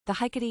The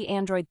Hikity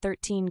Android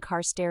 13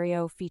 car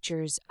stereo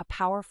features a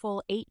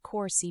powerful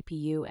 8-core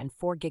CPU and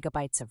 4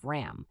 gigabytes of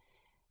RAM,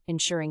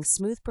 ensuring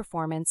smooth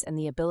performance and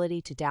the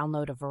ability to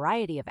download a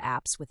variety of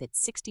apps with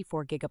its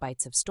 64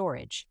 gigabytes of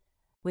storage.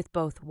 With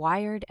both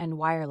wired and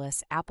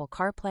wireless Apple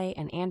Carplay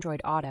and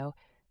Android Auto,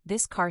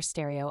 this car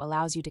stereo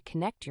allows you to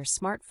connect your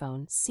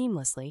smartphone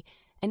seamlessly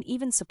and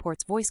even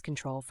supports voice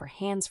control for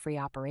hands-free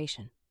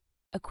operation.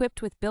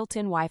 Equipped with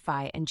built-in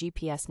Wi-Fi and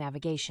GPS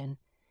navigation,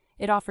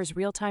 it offers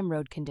real-time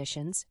road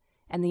conditions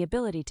and the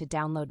ability to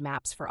download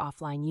maps for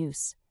offline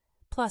use,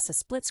 plus a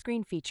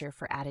split-screen feature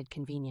for added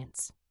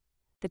convenience.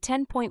 The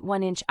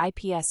 10.1-inch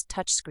IPS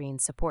touchscreen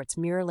supports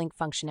mirror-link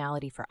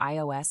functionality for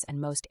iOS and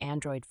most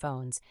Android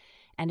phones,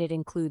 and it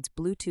includes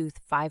Bluetooth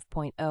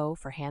 5.0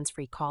 for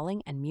hands-free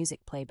calling and music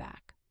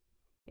playback.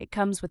 It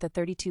comes with a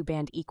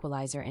 32-band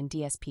equalizer and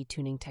DSP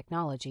tuning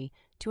technology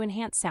to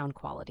enhance sound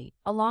quality,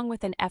 along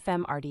with an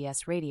FM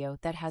RDS radio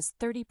that has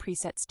 30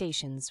 preset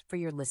stations for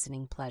your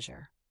listening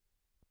pleasure.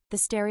 The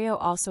stereo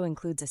also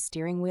includes a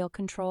steering wheel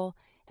control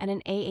and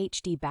an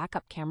AHD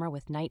backup camera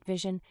with night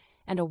vision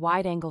and a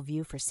wide-angle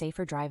view for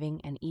safer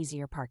driving and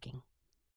easier parking.